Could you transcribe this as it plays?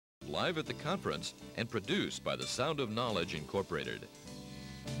live at the conference and produced by the Sound of Knowledge Incorporated.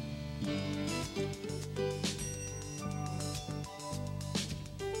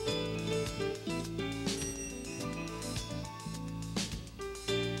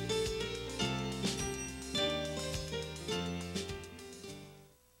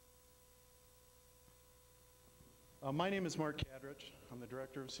 My name is Mark Kadrich. I'm the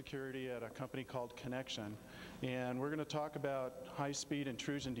Director of Security at a company called Connection, and we're going to talk about high-speed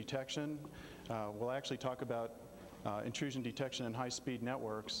intrusion detection. We'll actually talk about intrusion detection in high-speed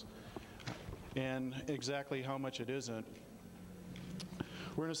networks and exactly how much it isn't.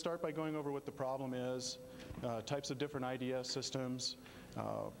 We're going to start by going over what the problem is, types of different IDS systems,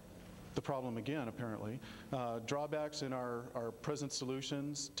 the problem again, apparently, drawbacks in our present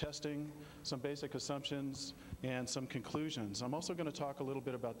solutions, testing, some basic assumptions, and some conclusions. I'm also going to talk a little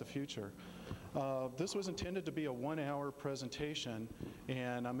bit about the future. This was intended to be a 1-hour presentation,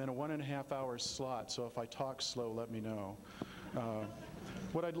 and I'm in a 1.5-hour slot, so if I talk slow, let me know.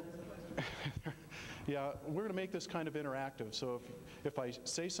 Yeah, we're going to make this kind of interactive, so if I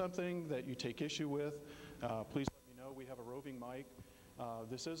say something that you take issue with, please let me know. We have a roving mic.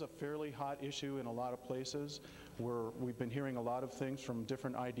 This is a fairly hot issue in a lot of places. We've been hearing a lot of things from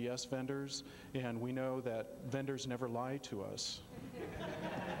different IDS vendors, and we know that vendors never lie to us.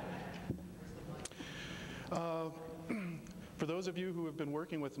 For those of you who have been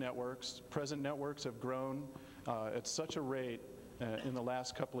working with networks, present networks have grown at such a rate in the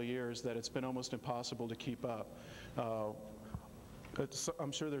last couple of years that it's been almost impossible to keep up.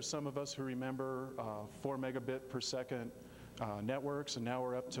 I'm sure there's some of us who remember 4 megabit per second networks, and now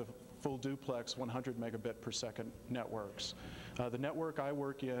we're up to full duplex 100 megabit per second networks. The network I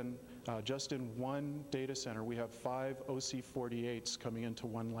work in, just in one data center, we have 5 OC48s coming into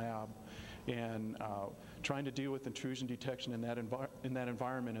one lab, and trying to deal with intrusion detection in that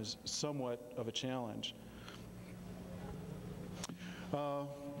environment is somewhat of a challenge.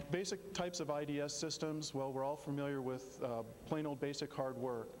 Basic types of IDS systems, well, we're all familiar with plain old basic hard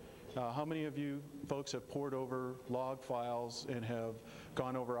work. How many of you folks have pored over log files and have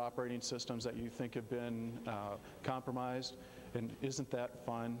gone over operating systems that you think have been compromised? And isn't that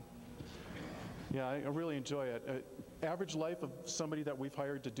fun? Yeah, I really enjoy it. Average life of somebody that we've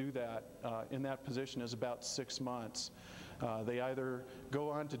hired to do that in that position is about 6 months. They either go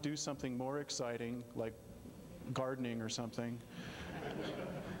on to do something more exciting, like gardening or something.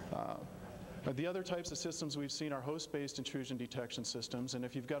 The other types of systems we've seen are host-based intrusion detection systems, and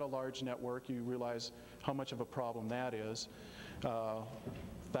if you've got a large network, you realize how much of a problem that is.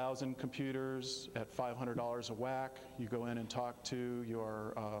 1,000 computers at $500 a whack. You go in and talk to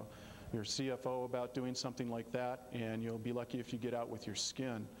your CFO about doing something like that, and you'll be lucky if you get out with your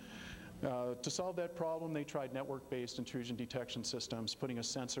skin. To solve that problem, they tried network-based intrusion detection systems, putting a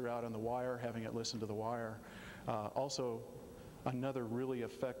sensor out on the wire, having it listen to the wire. Also, another really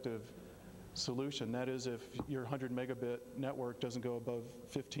effective solution, that is if your 100 megabit network doesn't go above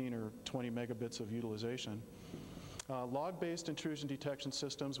 15 or 20 megabits of utilization. Log-based intrusion detection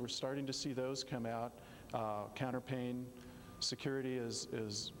systems, we're starting to see those come out. Counterpane Security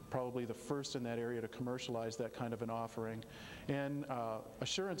is probably the first in that area to commercialize that kind of an offering. And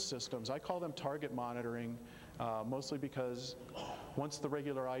assurance systems, I call them target monitoring, mostly because once the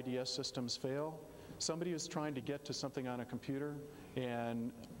regular IDS systems fail, somebody is trying to get to something on a computer,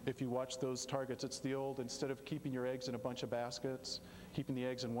 and if you watch those targets, it's the old, instead of keeping your eggs in a bunch of baskets, keeping the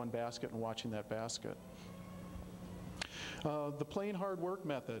eggs in one basket and watching that basket. The plain hard work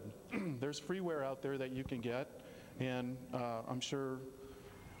method. There's freeware out there that you can get, and I'm sure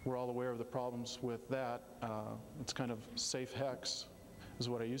we're all aware of the problems with that. It's kind of safe hex is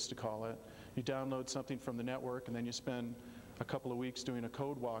what I used to call it. You download something from the network, and then you spend a couple of weeks doing a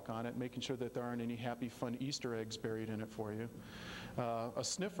code walk on it, making sure that there aren't any happy, fun Easter eggs buried in it for you. A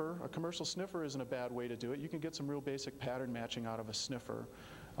sniffer, a commercial sniffer isn't a bad way to do it. You can get some real basic pattern matching out of a sniffer.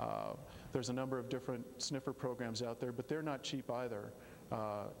 There's a number of different sniffer programs out there, but they're not cheap either.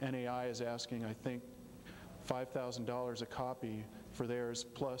 NAI is asking, I think, $5,000 a copy for theirs,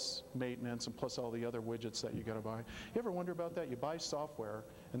 plus maintenance and plus all the other widgets that you got to buy. You ever wonder about that? You buy software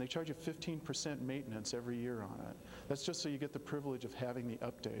and they charge you 15% maintenance every year on it. That's just so you get the privilege of having the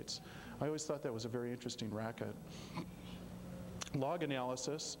updates. I always thought that was a very interesting racket. Log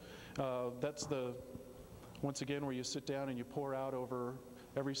analysis, that's the, once again, where you sit down and you pour out over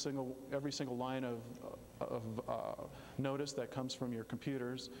every single line of notice that comes from your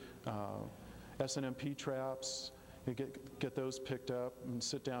computers. SNMP traps, you get those picked up and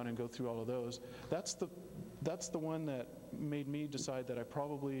sit down and go through all of those. That's the one that made me decide that I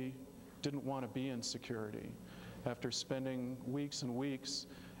probably didn't want to be in security. After spending weeks and weeks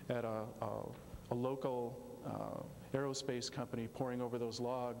at a local aerospace company poring over those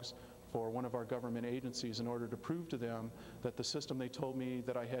logs for one of our government agencies in order to prove to them that the system they told me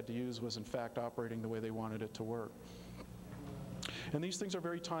that I had to use was in fact operating the way they wanted it to work. And these things are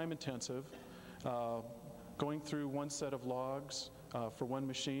very time intensive. Going through one set of logs for one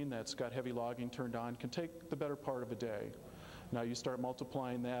machine that's got heavy logging turned on can take the better part of a day. Now you start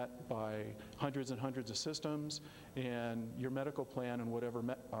multiplying that by hundreds and hundreds of systems, and your medical plan and whatever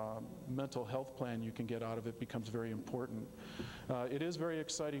mental health plan you can get out of it becomes very important. It is very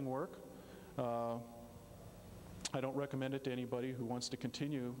exciting work. I don't recommend it to anybody who wants to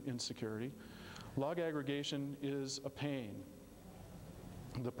continue in security. Log aggregation is a pain.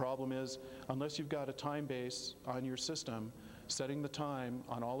 The problem is, unless you've got a time base on your system, setting the time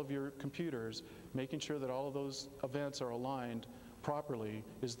on all of your computers, making sure that all of those events are aligned properly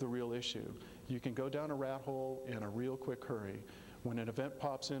is the real issue. You can go down a rat hole in a real quick hurry. When an event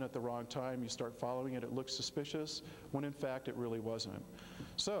pops in at the wrong time, you start following it, it looks suspicious, when in fact it really wasn't.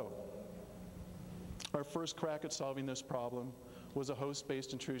 So, our first crack at solving this problem was a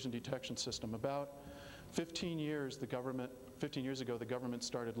host-based intrusion detection system. About 15 years ago, the government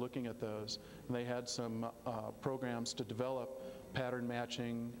started looking at those, and they had some programs to develop pattern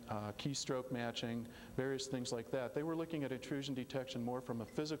matching, keystroke matching, various things like that. They were looking at intrusion detection more from a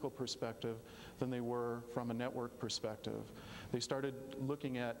physical perspective than they were from a network perspective. They started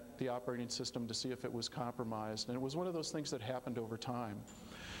looking at the operating system to see if it was compromised, and it was one of those things that happened over time.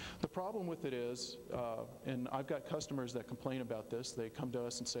 The problem with it is, and I've got customers that complain about this, they come to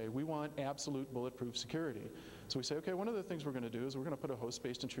us and say, we want absolute bulletproof security. So we say, okay, one of the things we're going to do is we're going to put a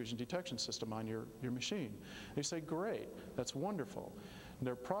host-based intrusion detection system on your machine. They say, great, that's wonderful. And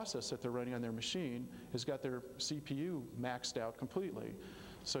their process that they're running on their machine has got their CPU maxed out completely.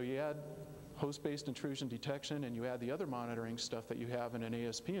 So you add host-based intrusion detection and you add the other monitoring stuff that you have in an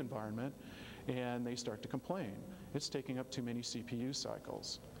ASP environment, and they start to complain. It's taking up too many CPU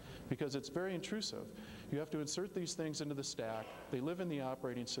cycles, because it's very intrusive. You have to insert these things into the stack. They live in the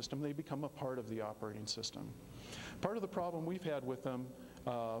operating system. They become a part of the operating system. Part of the problem we've had with them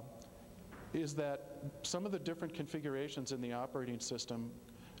is that some of the different configurations in the operating system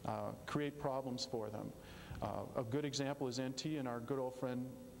create problems for them. A good example is NT and our good old friend,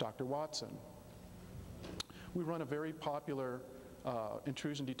 Dr. Watson. We run a very popular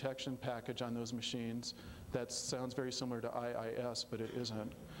intrusion detection package on those machines that sounds very similar to IIS, but it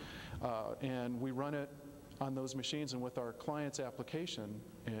isn't. And we run it on those machines, and with our client's application,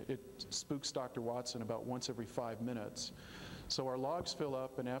 it spooks Dr. Watson about once every 5 minutes. So our logs fill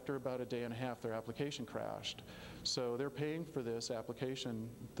up, and after about a day and a half, their application crashed. So they're paying for this application,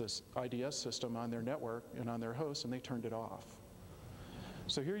 this IDS system on their network and on their host, and they turned it off.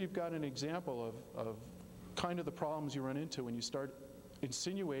 So here you've got an example of kind of the problems you run into when you start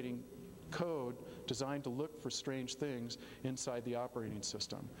insinuating code designed to look for strange things inside the operating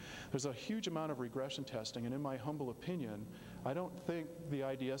system. There's a huge amount of regression testing, and in my humble opinion, I don't think the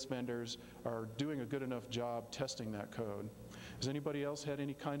IDS vendors are doing a good enough job testing that code. Has anybody else had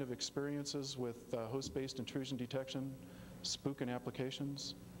any kind of experiences with host-based intrusion detection, spooking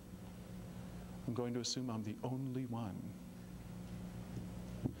applications? I'm going to assume I'm the only one.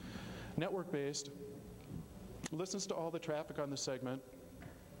 Network-based listens to all the traffic on the segment.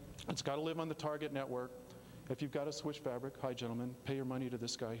 It's got to live on the target network. If you've got a switch fabric, hi gentlemen, pay your money to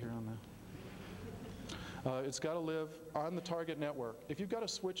this guy here on the... it's got to live on the target network. If you've got a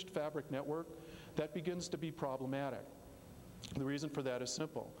switched fabric network, that begins to be problematic. The reason for that is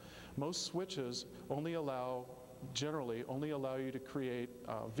simple. Most switches generally only allow you to create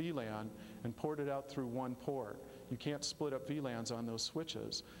VLAN and port it out through one port. You can't split up VLANs on those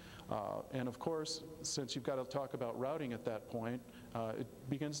switches. And of course, since you've got to talk about routing at that point, it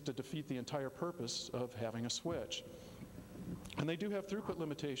begins to defeat the entire purpose of having a switch. And they do have throughput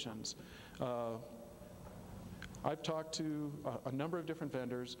limitations. I've talked to a number of different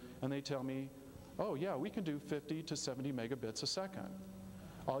vendors, and they tell me, oh yeah, we can do 50 to 70 megabits a second.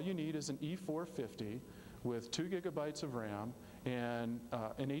 All you need is an E450 with 2 gigabytes of RAM and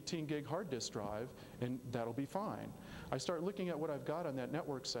an 18 gig hard disk drive, and that'll be fine. I start looking at what I've got on that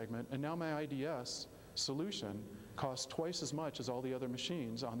network segment, and now my IDS solution costs twice as much as all the other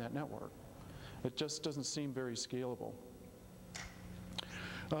machines on that network. It just doesn't seem very scalable.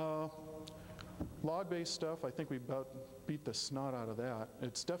 Log-based stuff, I think we about beat the snot out of that.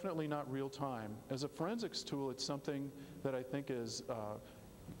 It's definitely not real time. As a forensics tool, it's something that I think is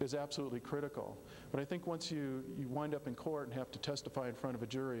absolutely critical. But I think once you wind up in court and have to testify in front of a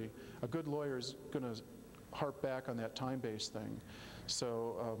jury, a good lawyer is going to harp back on that time-based thing.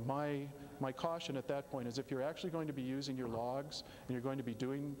 So my my caution at that point is if you're actually going to be using your logs and you're going to be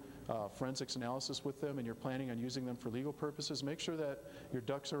doing forensics analysis with them and you're planning on using them for legal purposes, make sure that your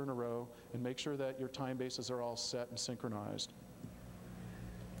ducks are in a row and make sure that your time bases are all set and synchronized.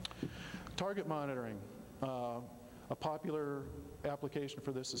 Target monitoring. A popular application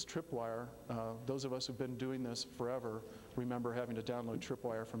for this is Tripwire. Those of us who've been doing this forever remember having to download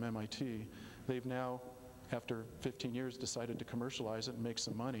Tripwire from MIT. They've now, after 15 years, decided to commercialize it and make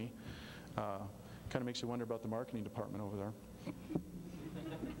some money. Kind of makes you wonder about the marketing department over there.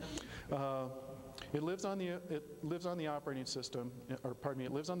 It lives on the operating system, or pardon me,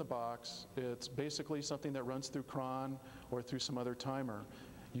 it lives on the box. It's basically something that runs through cron or through some other timer.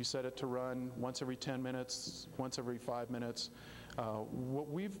 You set it to run once every 10 minutes, once every 5 minutes. What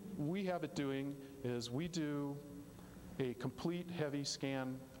we have it doing is we do a complete heavy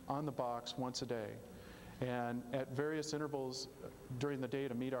scan on the box once a day. And at various intervals during the day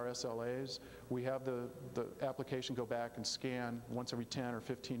to meet our SLAs, we have the application go back and scan once every 10 or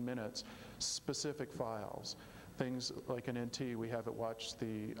 15 minutes specific files. Things like an NT, we have it watch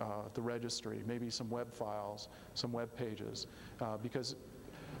the registry, maybe some web files, some web pages, because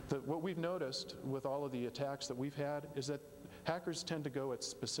what we've noticed with all of the attacks that we've had is that hackers tend to go at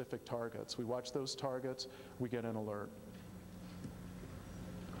specific targets. We watch those targets, we get an alert.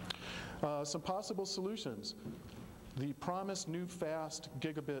 Some possible solutions. The promised new fast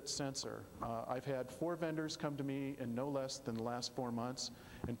gigabit sensor. I've had 4 vendors come to me in no less than the last 4 months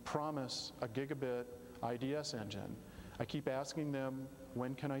and promise a gigabit IDS engine. I keep asking them,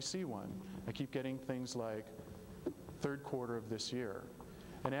 when can I see one? I keep getting things like 3rd quarter of this year.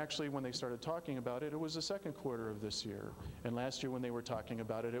 And actually, when they started talking about it, it was the 2nd quarter of this year. And last year when they were talking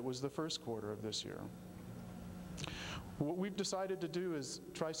about it, it was the 1st quarter of this year. What we've decided to do is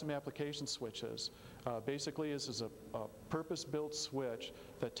try some application switches. Basically, this is a purpose-built switch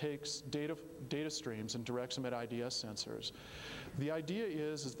that takes data streams and directs them at IDS sensors. The idea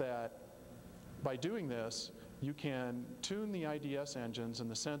is that by doing this, you can tune the IDS engines and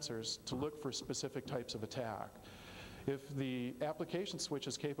the sensors to look for specific types of attack. If the application switch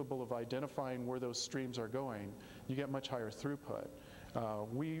is capable of identifying where those streams are going, you get much higher throughput.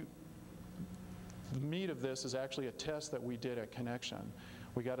 The meat of this is actually a test that we did at Connection.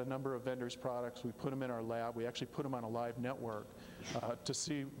 We got a number of vendors' products, we put them in our lab, we actually put them on a live network to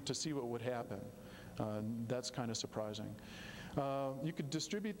see what would happen. That's kind of surprising. You could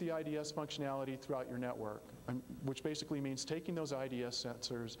distribute the IDS functionality throughout your network, which basically means taking those IDS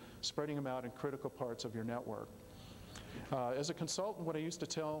sensors, spreading them out in critical parts of your network. As a consultant, what I used to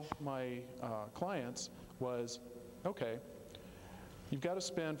tell my clients was, okay, you've got to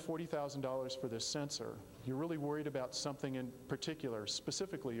spend $40,000 for this sensor. You're really worried about something in particular.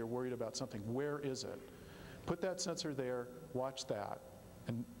 Specifically, you're worried about something. Where is it? Put that sensor there, watch that,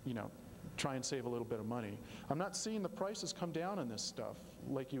 and try and save a little bit of money. I'm not seeing the prices come down on this stuff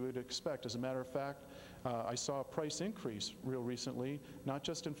like you would expect. As a matter of fact, I saw a price increase real recently, not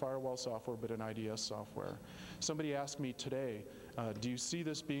just in firewall software, but in IDS software. Somebody asked me today, do you see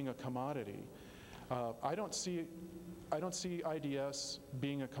this being a commodity? I don't see IDS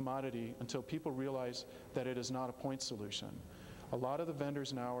being a commodity until people realize that it is not a point solution. A lot of the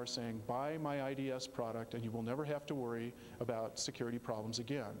vendors now are saying, buy my IDS product and you will never have to worry about security problems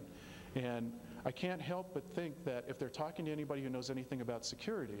again. And I can't help but think that if they're talking to anybody who knows anything about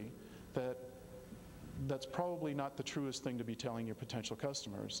security, that's probably not the truest thing to be telling your potential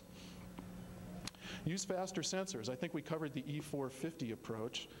customers. Use faster sensors. I think we covered the E450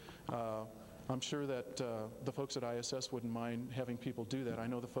 approach. I'm sure that the folks at ISS wouldn't mind having people do that. I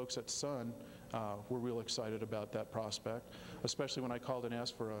know the folks at Sun were real excited about that prospect, especially when I called and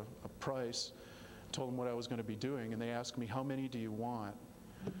asked for a price, told them what I was going to be doing, and they asked me, how many do you want?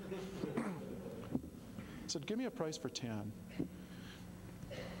 I said, give me a price for 10.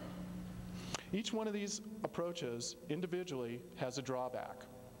 Each one of these approaches individually has a drawback.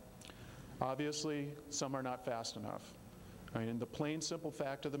 Obviously, some are not fast enough. I mean, the plain simple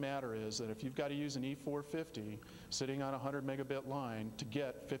fact of the matter is that if you've got to use an E450 sitting on a 100 megabit line to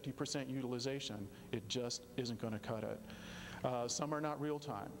get 50% utilization, it just isn't going to cut it. Some are not real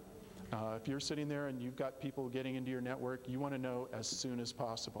time. If you're sitting there and you've got people getting into your network, you want to know as soon as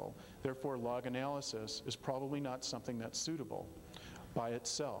possible. Therefore, log analysis is probably not something that's suitable by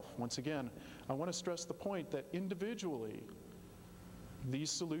itself. Once again, I want to stress the point that individually, these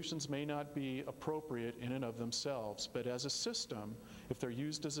solutions may not be appropriate in and of themselves, but as a system, if they're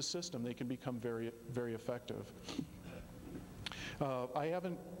used as a system, they can become very, very effective. I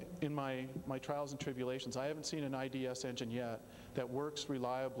haven't, in my trials and tribulations, I haven't seen an IDS engine yet that works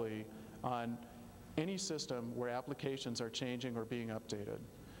reliably on any system where applications are changing or being updated.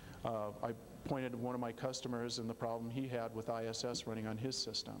 I pointed to one of my customers and the problem he had with ISS running on his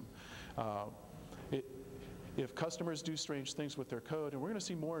system. If customers do strange things with their code, and we're going to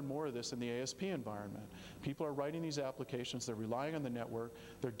see more and more of this in the ASP environment, people are writing these applications, they're relying on the network,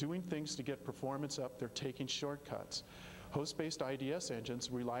 they're doing things to get performance up, they're taking shortcuts. Host-based IDS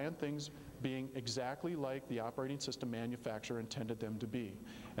engines rely on things being exactly like the operating system manufacturer intended them to be.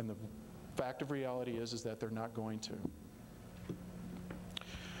 And the fact of reality is that they're not going to.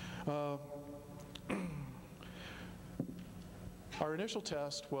 Our initial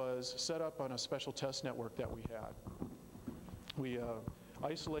test was set up on a special test network that we had. We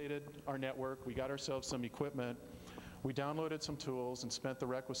isolated our network, we got ourselves some equipment, we downloaded some tools and spent the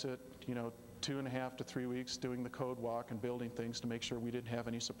requisite, 2.5 to 3 weeks doing the code walk and building things to make sure we didn't have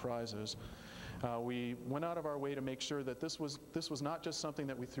any surprises. We went out of our way to make sure that this was not just something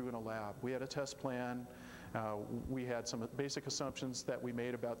that we threw in a lab. We had a test plan. We had some basic assumptions that we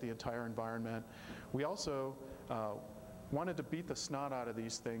made about the entire environment. We also wanted to beat the snot out of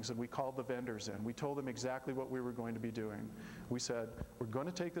these things, and we called the vendors in. We told them exactly what we were going to be doing. We said, we're going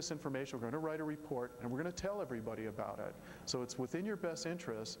to take this information, we're going to write a report, and we're going to tell everybody about it. So it's within your best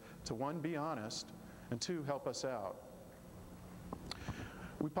interest to, one, be honest, and two, help us out.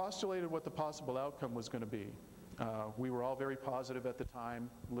 We postulated what the possible outcome was going to be. We were all very positive at the time,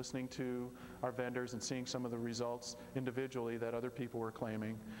 listening to our vendors and seeing some of the results individually that other people were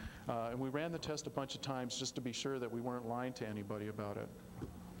claiming. And we ran the test a bunch of times just to be sure that we weren't lying to anybody about it.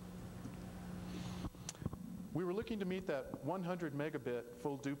 We were looking to meet that 100 megabit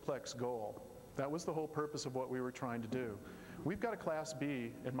full duplex goal. That was the whole purpose of what we were trying to do. We've got a Class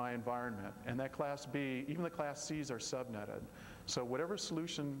B in my environment, and that Class B, even the Class Cs are subnetted. So whatever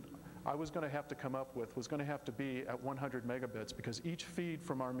solution I was going to have to come up with was going to have to be at 100 megabits, because each feed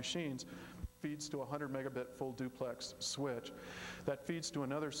from our machines feeds to a 100 megabit full duplex switch. That feeds to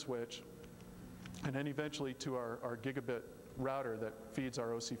another switch, and then eventually to our gigabit router that feeds our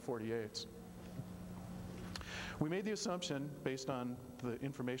OC48s. We made the assumption, based on the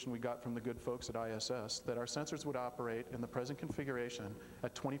information we got from the good folks at ISS, that our sensors would operate in the present configuration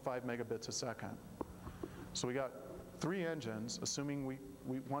at 25 megabits a second. So we got 3 engines, assuming we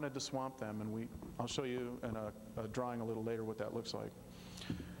wanted to swamp them, and I'll show you in a drawing a little later what that looks like.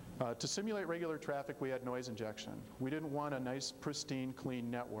 To simulate regular traffic, we had noise injection. We didn't want a nice, pristine, clean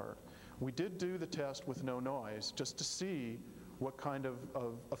network. We did do the test with no noise, just to see what kind of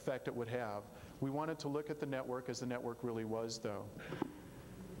effect it would have. We wanted to look at the network as the network really was, though.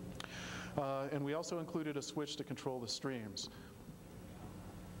 And we also included a switch to control the streams.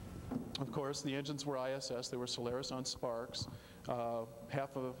 Of course, the engines were ISS. They were Solaris on Sparks,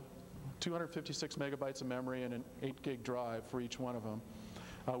 half of 256 megabytes of memory and an 8 gig drive for each one of them.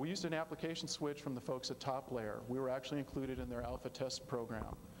 We used an application switch from the folks at Top Layer. We were actually included in their alpha test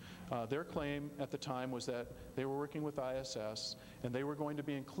program. Their claim at the time was that they were working with ISS, and they were going to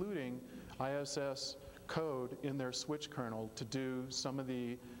be including ISS code in their switch kernel to do some of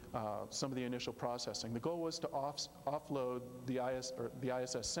the initial processing. The goal was to offload the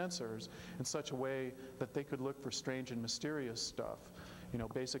ISS sensors in such a way that they could look for strange and mysterious stuff.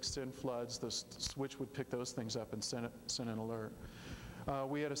 Basic SYN floods, the switch would pick those things up and send an alert.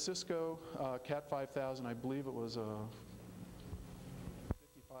 We had a Cisco Cat 5000, I believe it was a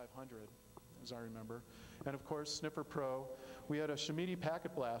 5500, as I remember. And of course, Sniffer Pro. We had a Shimidi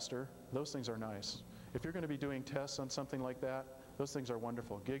Packet Blaster. Those things are nice. If you're going to be doing tests on something like that, those things are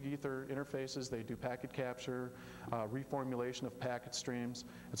wonderful. Gig Ether interfaces, they do packet capture, reformulation of packet streams.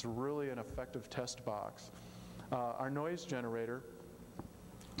 It's really an effective test box. Our noise generator,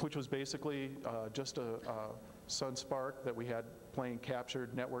 which was basically just a Sun Spark that we had playing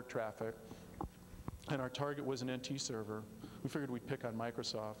captured network traffic, and our target was an NT server. We figured we'd pick on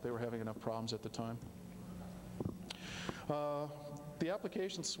Microsoft. They were having enough problems at the time. The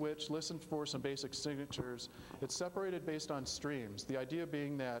application switch listened for some basic signatures. It's separated based on streams. The idea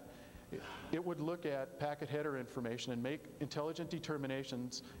being that it would look at packet header information and make intelligent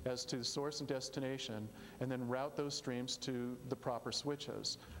determinations as to the source and destination, and then route those streams to the proper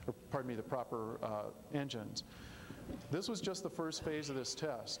switches, or pardon me, the proper engines. This was just the first phase of this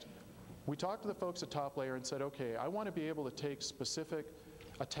test. We talked to the folks at Top Layer and said, okay, I want to be able to take specific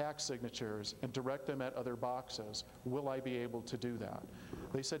attack signatures and direct them at other boxes. Will I be able to do that?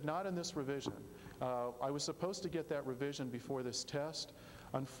 They said, not in this revision. I was supposed to get that revision before this test,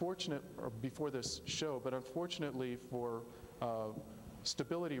 before this show, but unfortunately for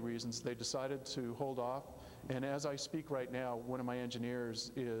stability reasons, they decided to hold off. And as I speak right now, one of my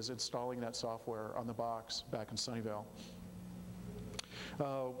engineers is installing that software on the box back in Sunnyvale.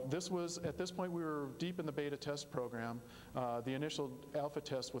 At this point, we were deep in the beta test program. The initial alpha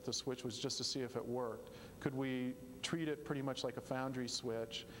test with the switch was just to see if it worked. Could we treat it pretty much like a foundry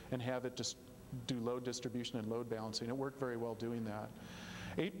switch and have it just do load distribution and load balancing? It worked very well doing that.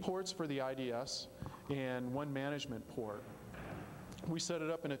 8 ports for the IDS and 1 management port. We set it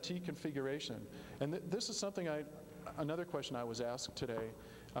up in a T configuration. And this is something another question I was asked today.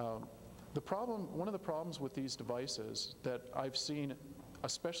 One of the problems with these devices that I've seen,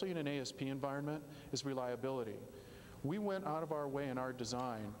 especially in an ASP environment, is reliability. We went out of our way in our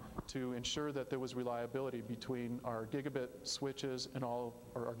design to ensure that there was reliability between our gigabit switches and our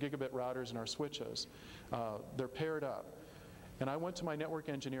gigabit routers and our switches. They're paired up. And I went to my network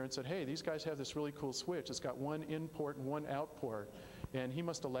engineer and said, hey, these guys have this really cool switch. It's got 1 in port and 1 out port. And he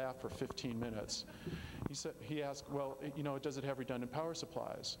must have laughed for 15 minutes. He asked, well, does it have redundant power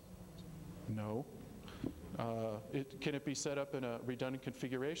supplies? No. Can it be set up in a redundant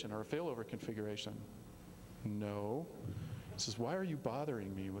configuration or a failover configuration? No. He says, why are you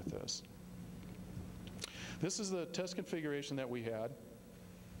bothering me with this? This is the test configuration that we had,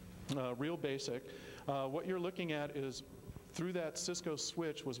 real basic. What you're looking at is through that Cisco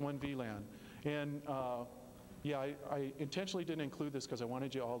switch was 1 VLAN. And yeah, I intentionally didn't include this because I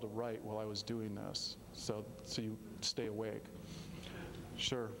wanted you all to write while I was doing this, so you stay awake.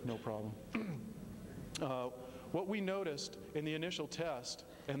 Sure, no problem. What we noticed in the initial test,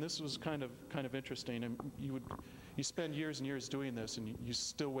 and this was kind of interesting, and you spend years and years doing this, and you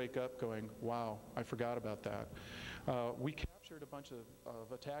still wake up going, wow, I forgot about that. We captured a bunch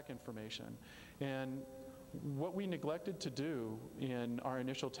of attack information, and what we neglected to do in our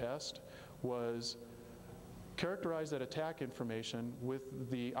initial test was characterize that attack information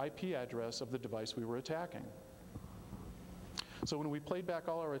with the IP address of the device we were attacking. So when we played back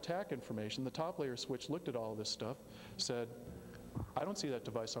all our attack information, the top layer switch looked at all of this stuff, said, I don't see that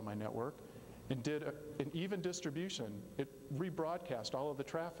device on my network, and did an even distribution. It rebroadcast all of the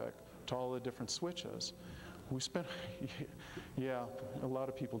traffic to all the different switches. We spent, yeah, a lot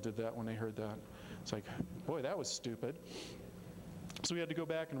of people did that when they heard that. It's like, boy, that was stupid. So we had to go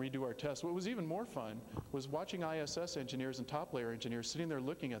back and redo our test. What was even more fun was watching ISS engineers and top layer engineers sitting there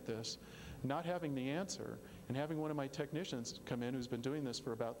looking at this, not having the answer, and having one of my technicians come in who's been doing this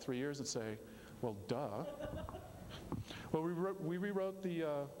for about 3 years and say, well, duh. Well, we rewrote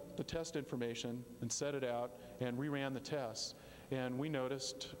the test information and set it out and reran the tests, and we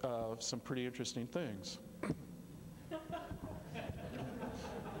noticed some pretty interesting things.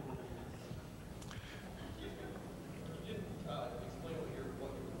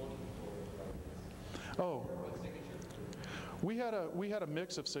 Oh, we had a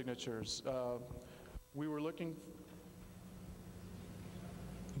mix of signatures. We were looking,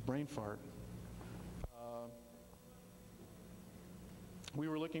 brain fart. We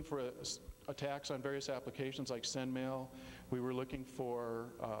were looking for attacks on various applications like SendMail. We were looking for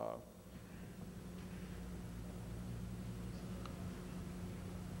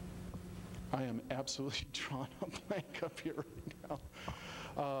I am absolutely drawing a blank up here right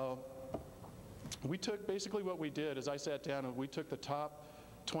now. We took, basically what we did is I sat down and we took the top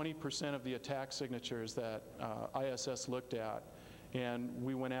 20% of the attack signatures that ISS looked at, and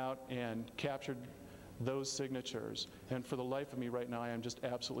we went out and captured those signatures. And for the life of me right now, I am just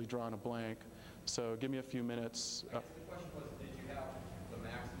absolutely drawing a blank. So give me a few minutes. The question was, did you have the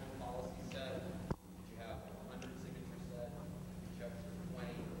maximum policy set? Did you have 100 signature set? Did you check for 20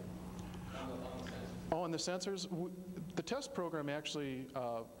 on the sensors? Oh, on the sensors? The test program actually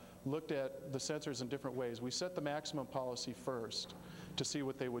looked at the sensors in different ways. We set the maximum policy first to see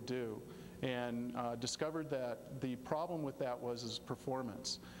what they would do, and discovered that the problem with that was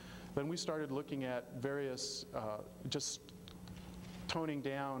performance. Then we started looking at various, just toning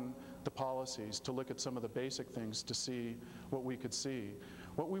down the policies to look at some of the basic things to see what we could see.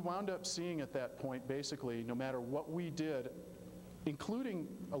 What we wound up seeing at that point, basically, no matter what we did, including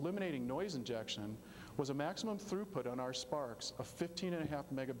eliminating noise injection, was a maximum throughput on our sparks of 15.5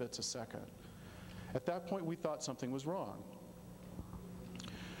 megabits a second. At that point, we thought something was wrong.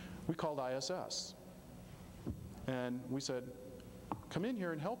 We called ISS, and we said, come in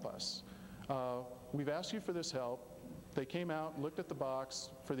here and help us. We've asked you for this help. They came out, looked at the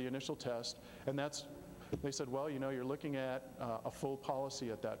box for the initial test, and they said, well, you're looking at a full policy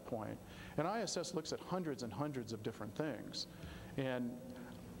at that point. And ISS looks at hundreds and hundreds of different things. And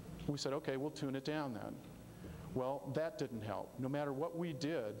we said, okay, we'll tune it down then. Well, that didn't help. No matter what we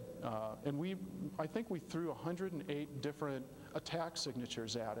did, and I think we threw 108 different attack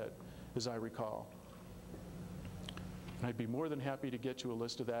signatures at it, as I recall. And I'd be more than happy to get you a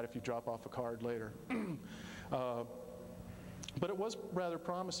list of that if you drop off a card later. But it was rather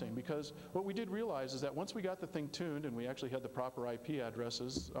promising, because what we did realize is that once we got the thing tuned and we actually had the proper IP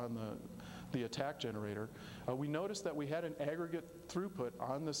addresses on the attack generator, we noticed that we had an aggregate throughput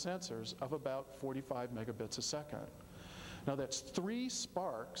on the sensors of about 45 megabits a second. Now that's 3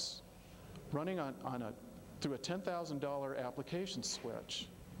 sparks running through a $10,000 application switch.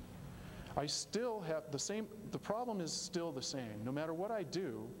 I still have the problem is still the same. No matter what I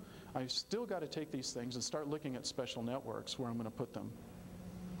do, I still got to take these things and start looking at special networks where I'm going to put them.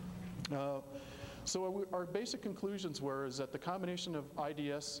 So our basic conclusions were is that the combination of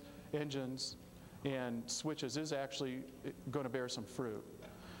IDS engines and switches is actually going to bear some fruit.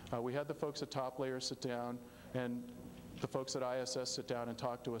 We had the folks at Top Layer sit down, and the folks at ISS sit down and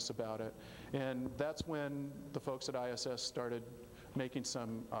talk to us about it. And that's when the folks at ISS started making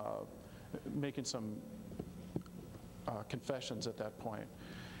some confessions at that point.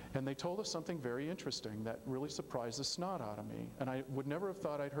 And they told us something very interesting that really surprised the snot out of me. And I would never have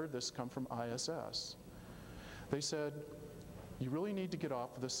thought I'd heard this come from ISS. They said, you really need to get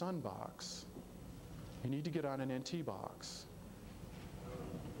off of the Sun box. You need to get on an NT box.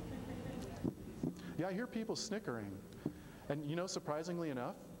 Yeah, I hear people snickering. And you know, surprisingly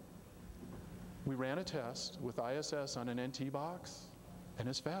enough, we ran a test with ISS on an NT box, and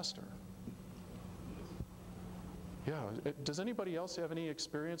it's faster. Yeah, does anybody else have any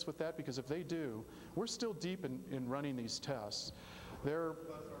experience with that? Because if they do, we're still deep in running these tests. They're,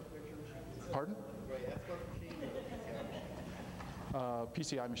 pardon?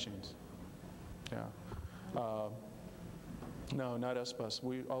 PCI machines. Yeah. No, not S-Bus.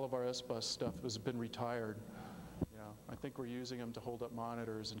 All of our S-Bus stuff has been retired. Yeah, I think we're using them to hold up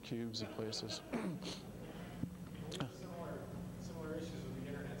monitors and cubes and places. Similar issues with the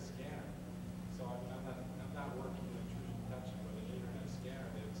internet scanner. So I'm not working in intrusion detection, but the internet scanner,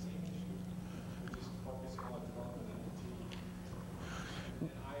 they have the same issue. We're just focusing on development of the T.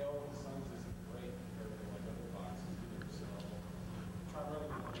 And I/O and Suns isn't great compared to like other boxes either. So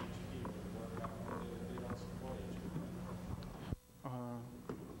primarily on HP, we work out they don't support HP.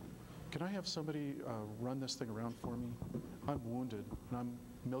 Can I have somebody run this thing around for me? I'm wounded, and I'm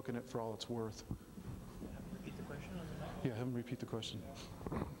milking it for all it's worth. Repeat the question? Yeah, have him repeat the question.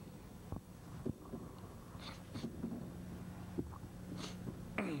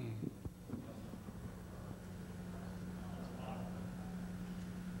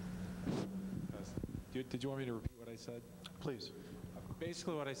 Did you want me to repeat what I said? Please.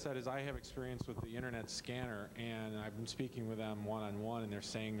 Basically what I said is I have experience with the internet scanner, and I've been speaking with them one-on-one, and they're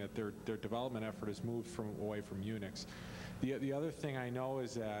saying that their development effort has moved away from Unix. The other thing I know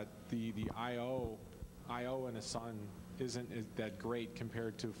is that the I/O in a Sun isn't that great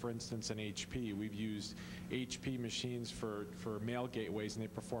compared to, for instance, an HP. We've used HP machines for mail gateways, and they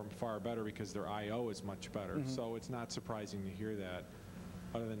perform far better because their I/O is much better. Mm-hmm. So it's not surprising to hear that.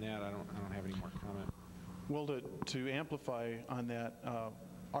 Other than that, I don't have any more comment. Well, to amplify on that,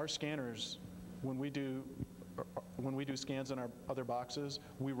 our scanners, when we do scans in our other boxes,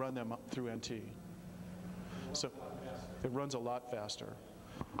 we run them up through NT. So it runs a lot faster.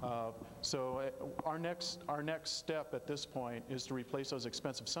 So our next step at this point is to replace those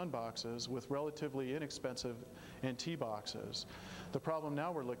expensive Sun boxes with relatively inexpensive NT boxes. The problem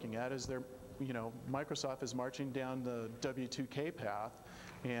now we're looking at is Microsoft is marching down the W2K path,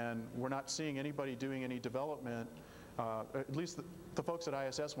 and we're not seeing anybody doing any development. At least the folks at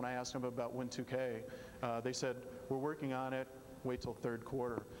ISS, when I asked them about Win2K, they said, we're working on it, wait till third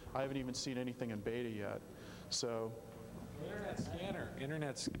quarter. I haven't even seen anything in beta yet. So.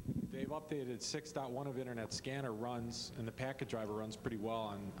 They've updated 6.1 of Internet Scanner runs, and the packet driver runs pretty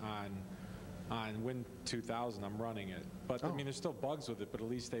well on Win 2000. I'm running it. But, I mean, there's still bugs with it, but at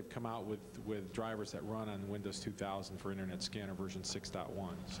least they've come out with drivers that run on Windows 2000 for Internet Scanner version 6.1.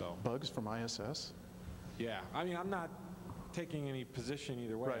 So bugs from ISS? Yeah. I mean, I'm not taking any position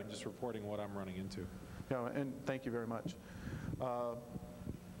either way. Right. I'm just reporting what I'm running into. Yeah, and thank you very much.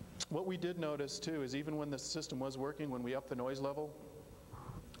 What we did notice, too, is even when the system was working, when we upped the noise level,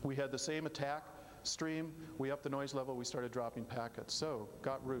 we had the same attack stream. We upped the noise level. We started dropping packets. So,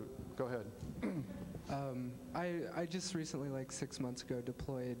 got root. Go ahead. I just recently, like 6 months ago,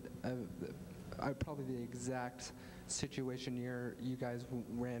 deployed probably the exact situation you guys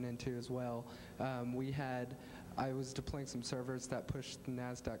ran into as well. I was deploying some servers that pushed the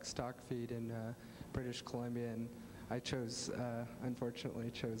NASDAQ stock feed in British Columbia, and I unfortunately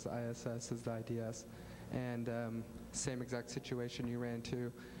chose ISS as the IDS. And same exact situation you ran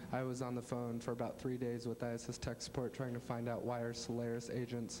to. I was on the phone for about 3 days with ISS tech support trying to find out why our Solaris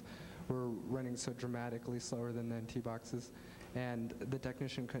agents were running so dramatically slower than the NT boxes. And the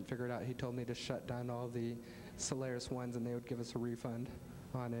technician couldn't figure it out. He told me to shut down all the Solaris ones, and they would give us a refund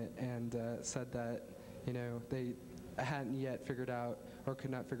on it, and said that, you know, they hadn't yet figured out or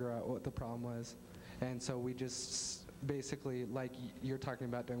could not figure out what the problem was. And so we just basically, like you're talking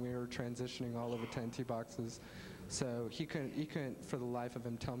about, Dan, we were transitioning all over 10T boxes. So he couldn't for the life of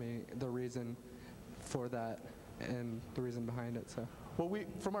him tell me the reason for that and the reason behind it. So. Well,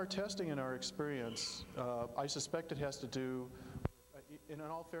 from our testing and our experience, I suspect it has to do, in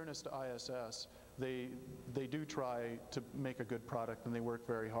all fairness to ISS, they do try to make a good product, and they work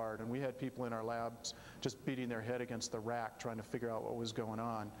very hard. And we had people in our labs just beating their head against the rack trying to figure out what was going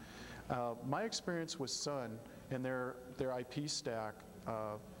on. My experience with Sun and their IP stack,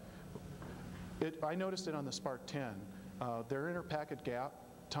 I noticed it on the Spark 10. Their inner packet gap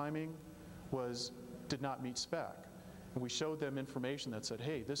timing did not meet spec. And we showed them information that said,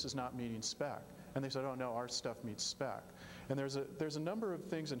 hey, this is not meeting spec. And they said, oh no, our stuff meets spec. And there's a number of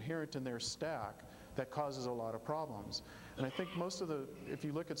things inherent in their stack that causes a lot of problems. And I think if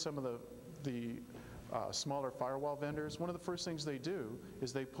you look at some of the smaller firewall vendors, one of the first things they do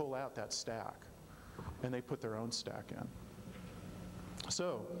is they pull out that stack and they put their own stack in.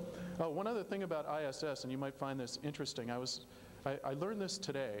 So, one other thing about ISS, and you might find this interesting, I learned this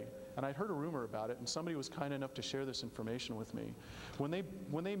today, and I'd heard a rumor about it, and somebody was kind enough to share this information with me. When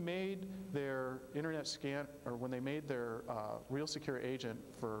they made their internet scan, or when they made their Real Secure Agent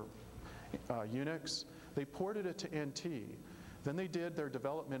for Unix, they ported it to NT. Then they did their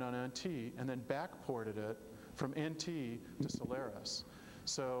development on NT, and then backported it from NT to Solaris.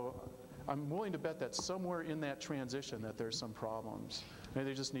 So I'm willing to bet that somewhere in that transition that there's some problems. Maybe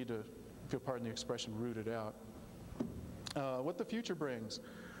they just need to, if you'll pardon the expression, root it out. What the future brings.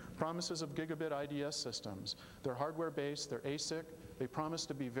 Promises of gigabit IDS systems. They're hardware-based, they're ASIC, they promise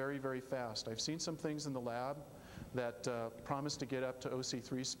to be very, very fast. I've seen some things in the lab that promise to get up to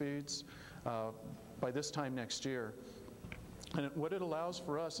OC3 speeds by this time next year. And what it allows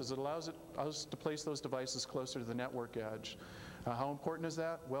for us is it allows us to place those devices closer to the network edge. How important is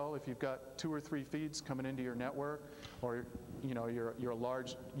that? Well, if you've got 2 or 3 feeds coming into your network, or you're a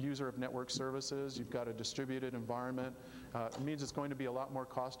large user of network services, you've got a distributed environment, it means it's going to be a lot more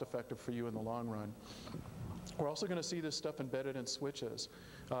cost effective for you in the long run. We're also going to see this stuff embedded in switches.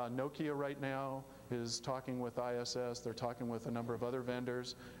 Nokia right now is talking with ISS. They're talking with a number of other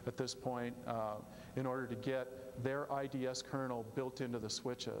vendors at this point in order to get their IDS kernel built into the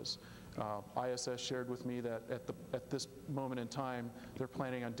switches. ISS shared with me that at this moment in time, they're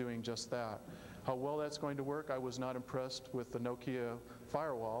planning on doing just that. How well that's going to work, I was not impressed with the Nokia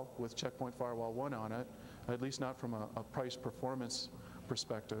firewall with Checkpoint Firewall 1 on it, at least not from a price performance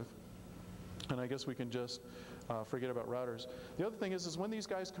perspective. And I guess we can just forget about routers. The other thing is when these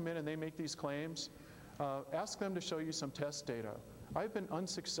guys come in and they make these claims, ask them to show you some test data. I've been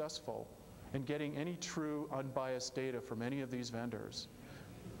unsuccessful in getting any true unbiased data from any of these vendors.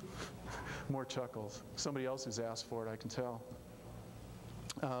 More chuckles. Somebody else who's asked for it, I can tell.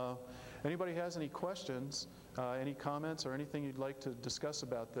 Anybody has any questions, any comments, or anything you'd like to discuss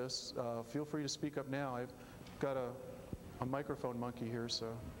about this, feel free to speak up now. I've got a microphone monkey here,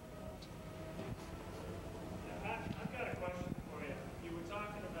 so. I've got a question for you. You were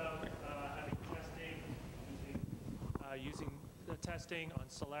talking about having testing, using the testing on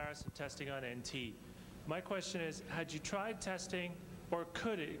Solaris and testing on NT. My question is, had you tried testing, or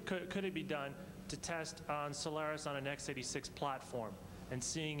could it be done to test on Solaris on an x86 platform and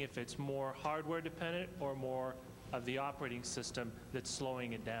seeing if it's more hardware dependent or more of the operating system that's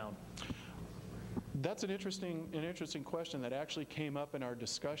slowing it down? That's an interesting question that actually came up in our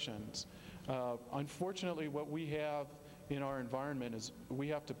discussions. Unfortunately, what we have in our environment is we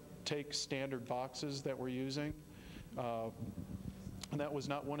have to take standard boxes that we're using. And that was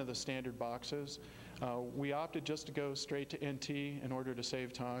not one of the standard boxes. We opted just to go straight to NT in order to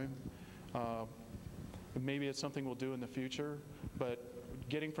save time. Maybe it's something we'll do in the future, but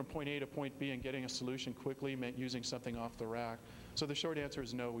getting from point A to point B and getting a solution quickly meant using something off the rack. So the short answer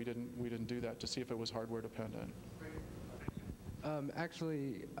is no, we didn't do that to see if it was hardware dependent.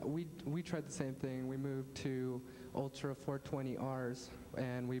 Actually, we tried the same thing. We moved to Ultra 420Rs,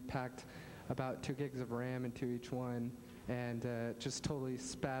 and we packed about 2 gigs of RAM into each one, and just totally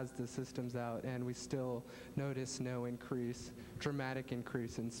spazzed the systems out, and we still notice no dramatic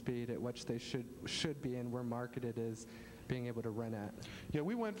increase in speed at which they should be, and we're marketed as being able to run at. Yeah,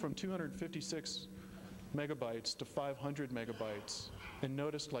 we went from 256 megabytes to 500 megabytes and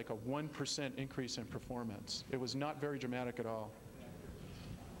noticed like a 1% increase in performance. It was not very dramatic at all.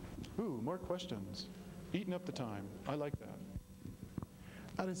 Ooh, more questions. Eating up the time. I like that.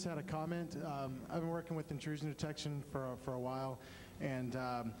 I just had a comment. I've been working with intrusion detection for a while, and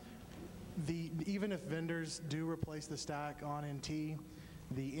Even if vendors do replace the stack on NT,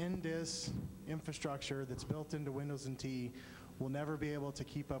 the NDIS infrastructure that's built into Windows NT will never be able to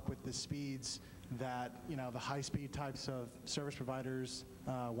keep up with the speeds that the high-speed types of service providers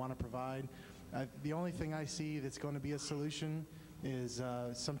want to provide. The only thing I see that's going to be a solution is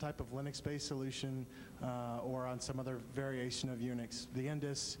some type of Linux-based solution or on some other variation of Unix. The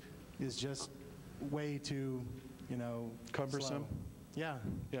NDIS is just way too, Cumbersome? slow. Yeah.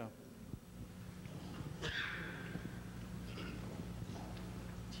 Yeah.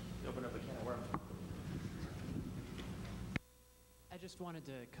 Open up a can of worms. I just wanted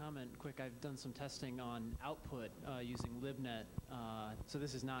to comment quick. I've done some testing on output using libnet. So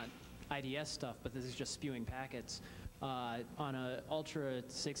this is not IDS stuff, but this is just spewing packets. On a Ultra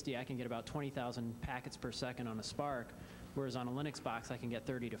 60, I can get about 20,000 packets per second on a Spark, whereas on a Linux box, I can get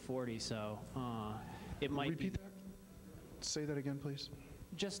 30 to 40. So it might Repeat that? Say that again, please.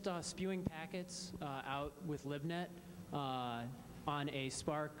 just spewing packets out with libnet. On a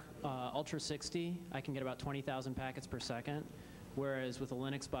Spark Ultra 60, I can get about 20,000 packets per second, whereas with a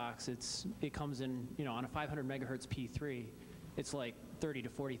Linux box, it comes in, on a 500 megahertz P3, it's like 30 to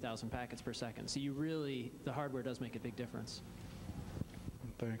 40,000 packets per second. So the hardware does make a big difference.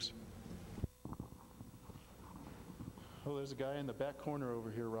 Thanks. Oh, there's a guy in the back corner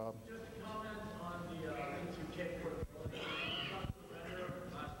over here, Rob. Just a comment on the N2K portfolio. I talked to the vendor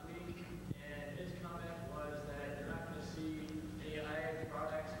last week, and his comment was that you're not going to see any IA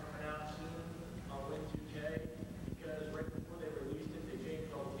products coming out soon on Win2K because right before they released it, they changed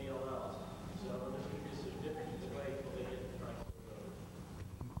all the DLLs. So there's going to be a significant delay until they get the price of those.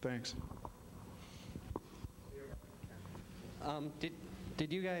 Thanks.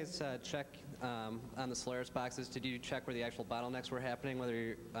 Did you guys check on the Solaris boxes? Did you check where the actual bottlenecks were happening,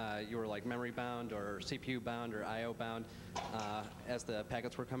 whether you were like memory bound or CPU bound or I/O bound as the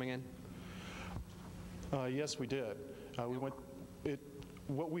packets were coming in? Yes, we did.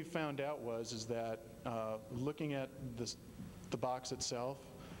 What we found out is that looking at the box itself,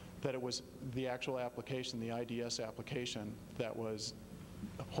 that it was the actual application, the IDS application, that was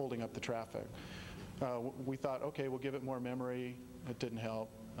holding up the traffic. We thought, okay, we'll give it more memory. It didn't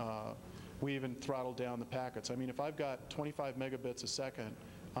help. We even throttled down the packets. I mean, if I've got 25 megabits a second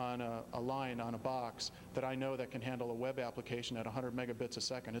on a line on a box that I know that can handle a web application at 100 megabits a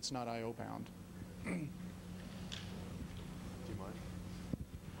second, it's not I/O bound. Do you mind?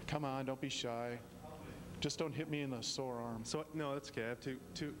 Come on, don't be shy. Just don't hit me in the sore arm. So no, that's okay. I have two.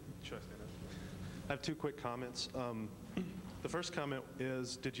 Should I stand up? I have two quick comments. The first comment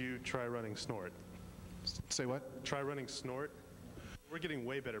is, did you try running Snort? Say what? Try running Snort. We're getting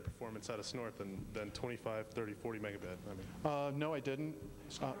way better performance out of Snort than 25, 30, 40 megabit. I mean. No, I didn't.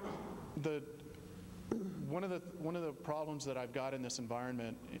 One of the problems that I've got in this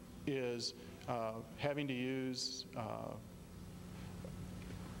environment is having to use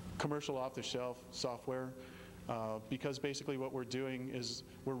commercial off-the-shelf software because basically what we're doing is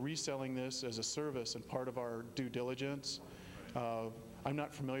we're reselling this as a service and part of our due diligence. I'm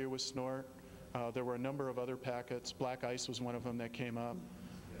not familiar with Snort. There were a number of other packets. Black Ice was one of them that came up.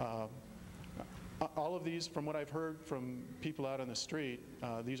 All of these, from what I've heard from people out on the street,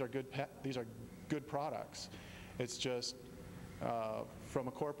 these are good products. It's just from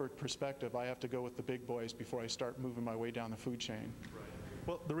a corporate perspective, I have to go with the big boys before I start moving my way down the food chain. Right.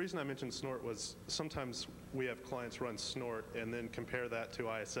 Well, the reason I mentioned Snort was sometimes we have clients run Snort and then compare that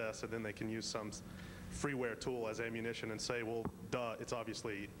to ISS, and then they can use some freeware tool as ammunition and say, well, duh, it's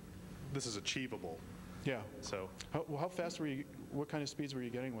obviously, this is achievable. Yeah. So. How fast were you, what kind of speeds were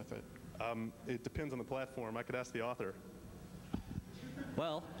you getting with it? It depends on the platform. I could ask the author.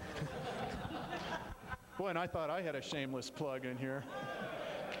 Well. Boy, and I thought I had a shameless plug in here.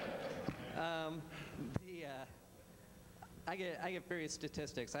 I get various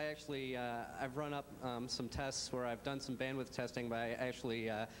statistics. I actually, I've run up some tests where I've done some bandwidth testing by actually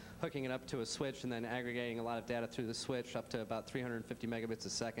hooking it up to a switch and then aggregating a lot of data through the switch up to about 350 megabits a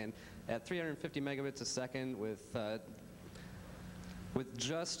second. At 350 megabits a second with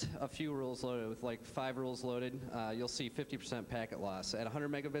just a few rules loaded, with like 5 rules loaded, you'll see 50% packet loss. At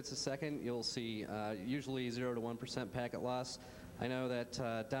 100 megabits a second, you'll see usually 0 to 1% packet loss. I know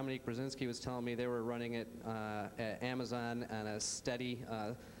that Dominique Brzezinski was telling me they were running it at Amazon on a steady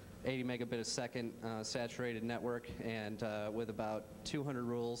 80 megabit a second saturated network, and with about 200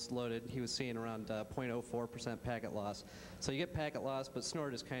 rules loaded, he was seeing around 0.04% packet loss. So you get packet loss, but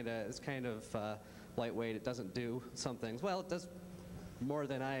Snort is kind of lightweight. It doesn't do some things. Well, it does more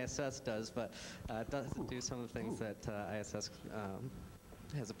than ISS does, but it doesn't do some of the things that ISS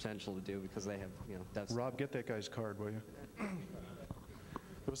has the potential to do because they have, devs. Rob, get that guy's card, will you?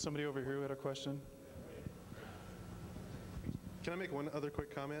 There was somebody over here who had a question. Can I make one other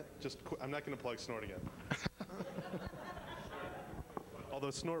quick comment? I'm not going to plug Snort again.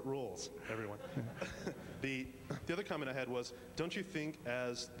 Although Snort rules, everyone. The other comment I had was, don't you think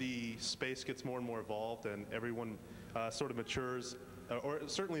as the space gets more and more evolved and everyone sort of matures, or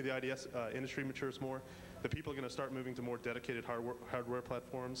certainly the IDS industry matures more, that people are going to start moving to more dedicated hardware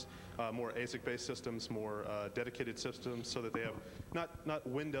platforms, more ASIC-based systems, more dedicated systems, so that they have not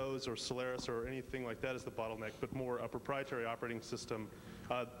Windows or Solaris or anything like that as the bottleneck, but more a proprietary operating system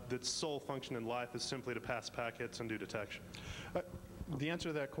that's sole function in life is simply to pass packets and do detection? The answer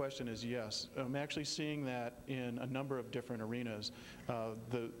to that question is yes. I'm actually seeing that in a number of different arenas.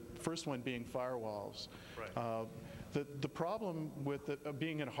 The first one being firewalls. Right. The problem with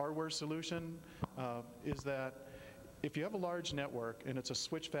being a hardware solution is that if you have a large network and it's a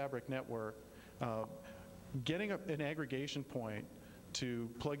switch fabric network, getting an aggregation point to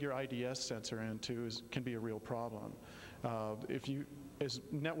plug your IDS sensor into can be a real problem. As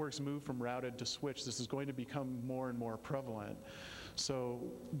networks move from routed to switch, this is going to become more and more prevalent. So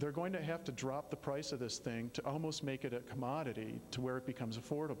they're going to have to drop the price of this thing to almost make it a commodity to where it becomes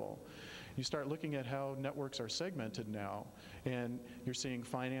affordable. You start looking at how networks are segmented now, and you're seeing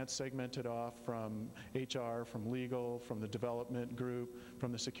finance segmented off from HR, from legal, from the development group,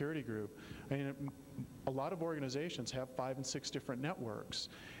 from the security group. I mean, a lot of organizations have 5 and 6 different networks,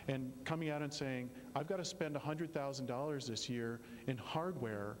 and coming out and saying, I've got to spend $100,000 this year in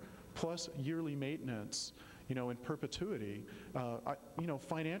hardware plus yearly maintenance, in perpetuity.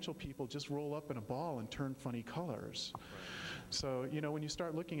 Financial people just roll up in a ball and turn funny colors. So, when you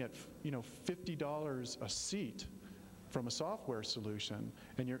start looking at, $50 a seat from a software solution,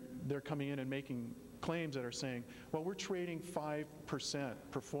 and they're coming in and making claims that are saying, well, we're trading 5%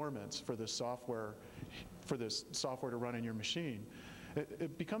 performance for this software to run in your machine.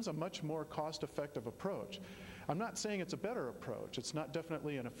 It becomes a much more cost-effective approach. I'm not saying it's a better approach. It's not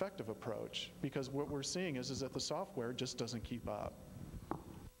definitely an effective approach, because what we're seeing is that the software just doesn't keep up.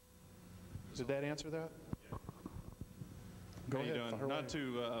 Did that answer that? Yeah. Go How you ahead. doing? Not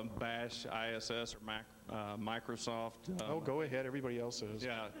to bash ISS or Microsoft. Go ahead. Everybody else is.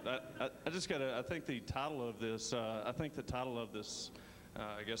 Yeah, I just got to. I think the title of this.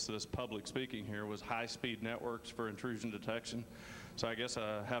 I guess this public speaking here was high-speed networks for intrusion detection. So I guess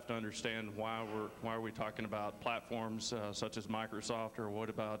I have to understand why are we talking about platforms such as Microsoft, or what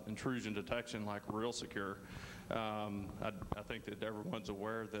about intrusion detection like RealSecure? I think that everyone's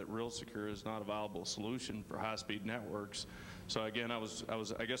aware that RealSecure is not a viable solution for high-speed networks. So again,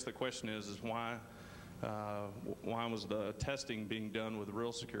 I guess the question is why was the testing being done with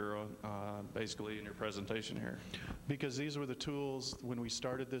RealSecure basically in your presentation here? Because these were the tools when we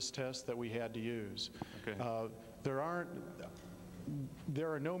started this test that we had to use. Okay. There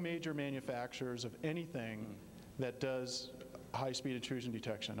are no major manufacturers of anything that does high-speed intrusion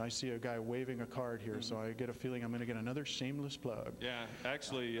detection. I see a guy waving a card here, so I get a feeling I'm going to get another shameless plug. Yeah,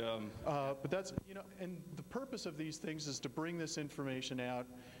 actually. But that's, and the purpose of these things is to bring this information out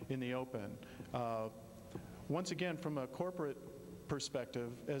in the open. Once again, from a corporate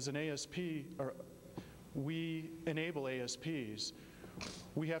perspective, as an ASP, we enable ASPs.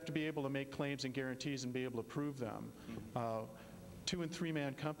 We have to be able to make claims and guarantees and be able to prove them. 2- and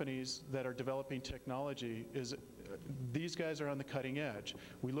 3-man companies that are developing technology, these guys are on the cutting edge.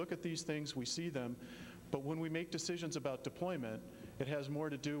 We look at these things, we see them, but when we make decisions about deployment, it has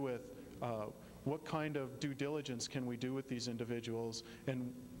more to do with what kind of due diligence can we do with these individuals,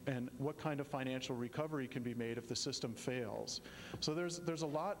 and what kind of financial recovery can be made if the system fails. So there's a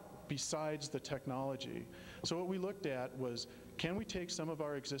lot besides the technology. So what we looked at was, can we take some of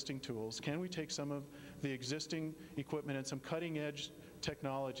our existing tools, can we take some of the existing equipment and some cutting edge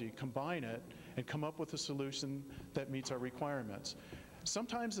technology, combine it, and come up with a solution that meets our requirements?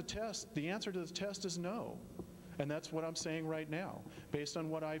 Sometimes the answer to the test is no. And that's what I'm saying right now. Based on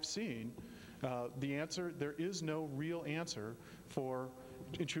what I've seen, there is no real answer for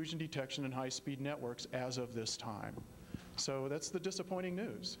intrusion detection in high-speed networks as of this time. So that's the disappointing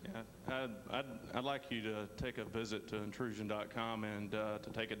news. Yeah, I'd like you to take a visit to intrusion.com and to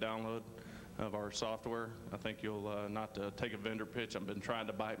take a download of our software. I think you'll not to take a vendor pitch. I've been trying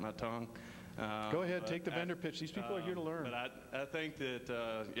to bite my tongue. Go ahead, take the vendor pitch. These people are here to learn. But I think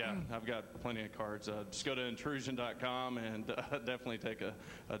that, yeah, I've got plenty of cards. Just go to intrusion.com and definitely take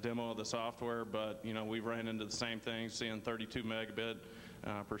a demo of the software. But, we've ran into the same thing, seeing 32 megabit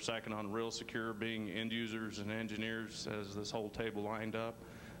per second on RealSecure, being end users and engineers as this whole table lined up.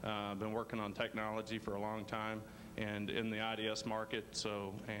 Been working on technology for a long time. and in the IDS market.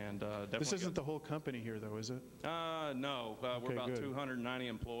 So, and definitely. This isn't the whole company here, though, is it? No, we're Okay, about good. 290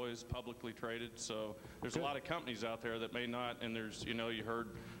 employees, publicly traded. So there's a lot of companies out there that may not, and there's, you know, you heard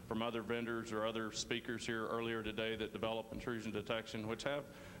from other vendors or other speakers here earlier today that develop intrusion detection, which have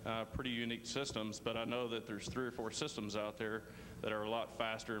pretty unique systems, but I know that there's 3 or 4 systems out there that are a lot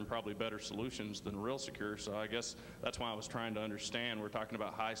faster and probably better solutions than Real Secure. So I guess that's why I was trying to understand. We're talking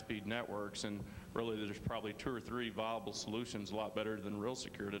about high-speed networks, and really there's probably 2 or 3 viable solutions a lot better than Real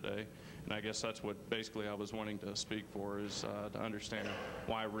Secure today. And I guess that's what basically I was wanting to speak for, is to understand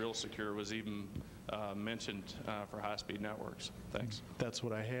why Real Secure was even mentioned for high-speed networks. Thanks. That's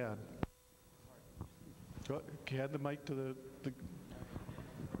what I had. Hand the mic to the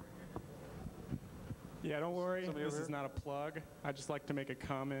Yeah, don't worry. Somebody This over is here? not a plug. I'd just like to make a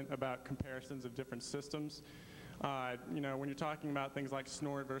comment about comparisons of different systems. You know, when you're talking about things like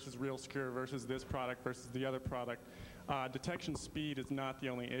Snort versus Real Secure versus this product versus the other product, detection speed is not the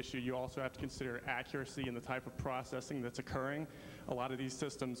only issue. You also have to consider accuracy and the type of processing that's occurring. A lot of these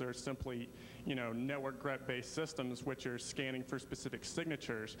systems are simply, you know, network grep-based systems which are scanning for specific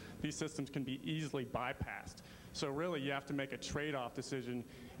signatures. These systems can be easily bypassed. So really, you have to make a trade-off decision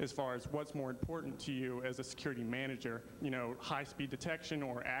as far as what's more important to you as a security manager, you know, high-speed detection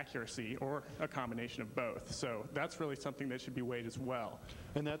or accuracy, or a combination of both. So that's really something that should be weighed as well.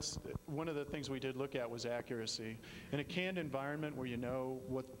 And that's one of the things we did look at, was accuracy. In a canned environment where you know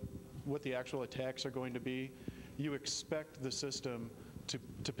what the actual attacks are going to be, you expect the system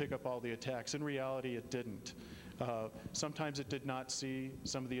to pick up all the attacks. In reality, it didn't. Sometimes it did not see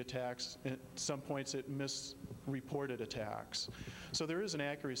some of the attacks. At some points, it misreported attacks. So there is an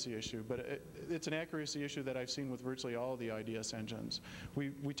accuracy issue, but it's an accuracy issue that I've seen with virtually all of the IDS engines.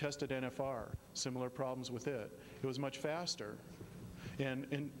 We tested NFR, similar problems with it. It was much faster.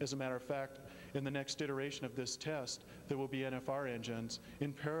 And as a matter of fact, in the next iteration of this test, there will be NFR engines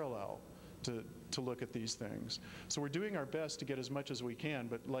in parallel to look at these things. So we're doing our best to get as much as we can,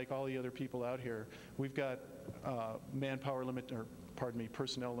 but like all the other people out here, we've got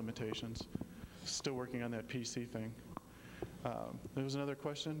personnel limitations. Still working on that PC thing. There was another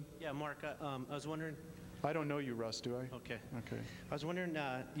question? Yeah, Mark, I was wondering. I don't know you, Russ, do I? Okay. Okay. I was wondering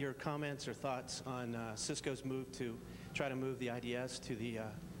your comments or thoughts on Cisco's move to try to move the IDS to the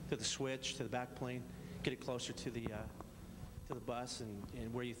switch, to the backplane, get it closer to the bus,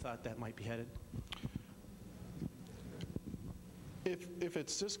 and where you thought that might be headed. If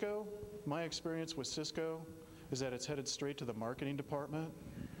it's Cisco, my experience with Cisco is that it's headed straight to the marketing department.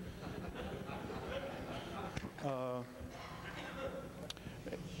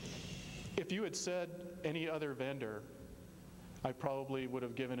 If you had said any other vendor, I probably would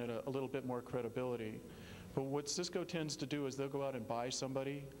have given it a little bit more credibility. But what Cisco tends to do is they'll go out and buy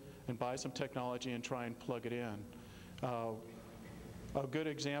somebody and buy some technology and try and plug it in. A good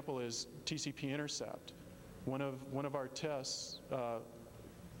example is TCP intercept. One of our tests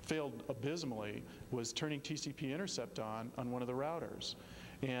failed abysmally was turning TCP intercept on one of the routers.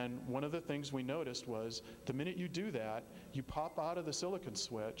 And one of the things we noticed was the minute you do that, you pop out of the silicon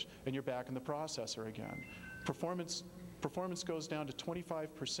switch and you're back in the processor again. Performance goes down to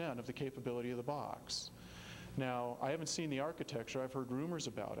 25% of the capability of the box. Now, I haven't seen the architecture. I've heard rumors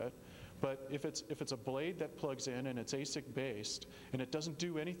about it. But if it's a blade that plugs in and it's ASIC based and it doesn't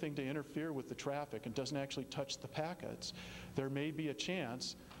do anything to interfere with the traffic and doesn't actually touch the packets, there may be a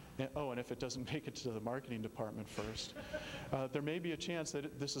chance, and if it doesn't make it to the marketing department first, there may be a chance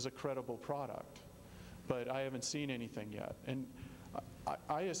that this is a credible product. But I haven't seen anything yet. And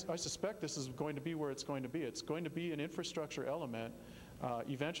I suspect this is going to be where it's going to be. It's going to be an infrastructure element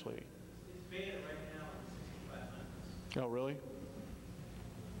eventually. It's beta right now in 65 minutes. Oh, really?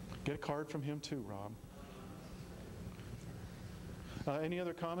 Get a card from him too, Rob. Any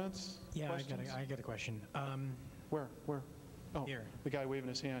other comments? Yeah, questions? I got a question. Where? Oh, here. The guy waving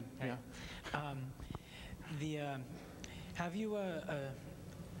his hand. Hey. Yeah. Have you?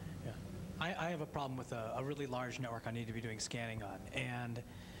 I have a problem with a really large network I need to be doing scanning on, and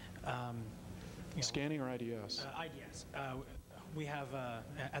scanning or IDS? IDS. We have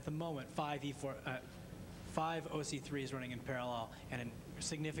at the moment 5 OC3s running in parallel, and a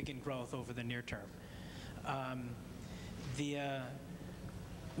significant growth over the near term.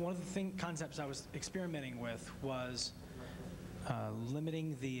 One of the concepts I was experimenting with was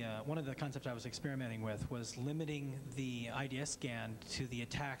limiting the IDS scan to the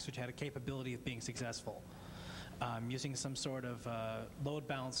attacks which had a capability of being successful, using some sort of load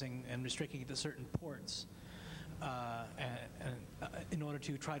balancing and restricting it to certain ports in order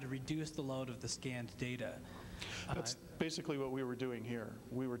to try to reduce the load of the scanned data. That's basically what we were doing here.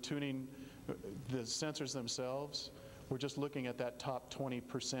 We were tuning the sensors themselves, we're just looking at that top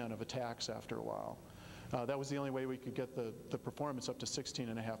 20% of attacks after a while. That was the only way we could get the performance up to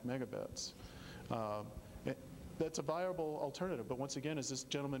 16.5 megabits. That's a viable alternative, but once again, as this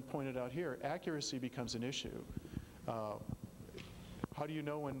gentleman pointed out here, accuracy becomes an issue. How do you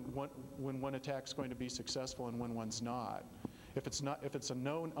know when one attack's going to be successful and when one's not? If it's a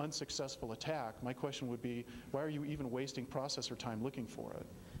known unsuccessful attack, my question would be, why are you even wasting processor time looking for it?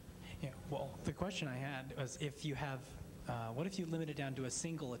 Yeah, well, the question I had was if you have, what if you limit it down to a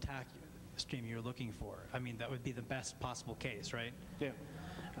single attack stream you're looking for? I mean, that would be the best possible case, right? Yeah.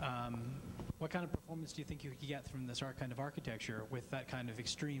 What kind of performance do you think you could get from this kind of architecture with that kind of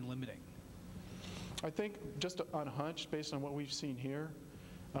extreme limiting? I think just on a hunch, based on what we've seen here,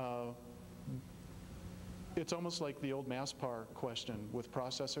 it's almost like the old MASPAR question with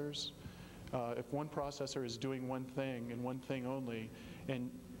processors. If one processor is doing one thing and one thing only,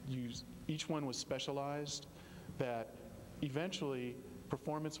 and each one was specialized, that eventually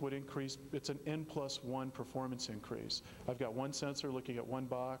performance would increase. It's an N+1 performance increase. I've got one sensor looking at one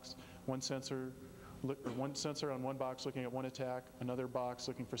box, one sensor on one box looking at one attack, another box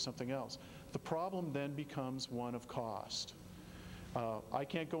looking for something else. The problem then becomes one of cost. I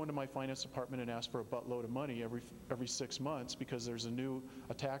can't go into my finance department and ask for a buttload of money every 6 months because there's a new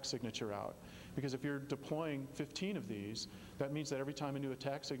attack signature out. Because if you're deploying 15 of these, that means that every time a new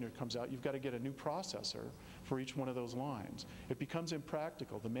attack signature comes out, you've got to get a new processor for each one of those lines. It becomes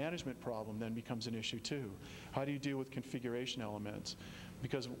impractical. The management problem then becomes an issue too. How do you deal with configuration elements?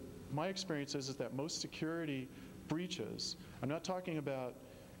 Because my experience is that most security breaches, I'm not talking about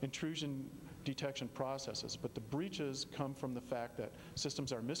intrusion detection processes, but the breaches come from the fact that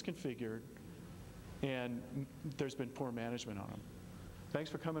systems are misconfigured and there's been poor management on them. Thanks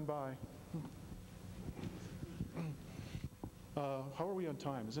for coming by. How are we on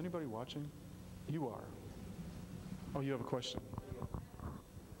time? Is anybody watching? You are. Oh, you have a question.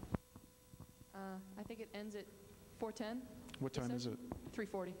 I think it ends at 4:10. What time is it?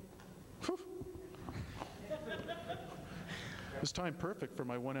 3:40. It's time perfect for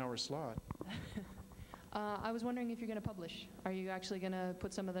my 1-hour slot. I was wondering if you're going to publish. Are you actually going to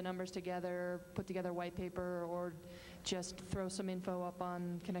put some of the numbers together, put together a white paper, or just throw some info up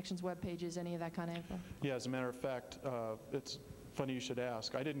on Connections web pages, any of that kind of info? Yeah, as a matter of fact, it's funny you should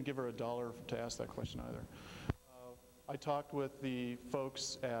ask. I didn't give her $1 to ask that question either. I talked with the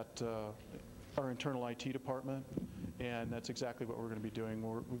folks at our internal IT department, and that's exactly what we're going to be doing.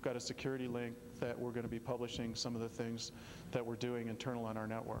 We've got a security link that we're going to be publishing some of the things that we're doing internal on our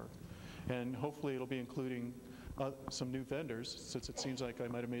network. And hopefully it'll be including some new vendors, since it seems like I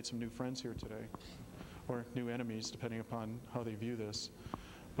might have made some new friends here today, or new enemies, depending upon how they view this.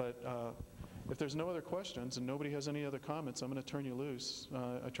 But if there's no other questions and nobody has any other comments, I'm going to turn you loose.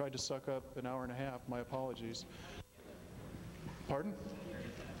 I tried to suck up an hour and a half. My apologies. Pardon?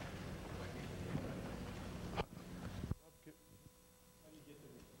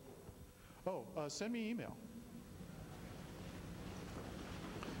 Oh, send me email.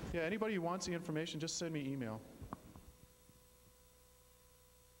 Yeah, anybody who wants the information, just send me email.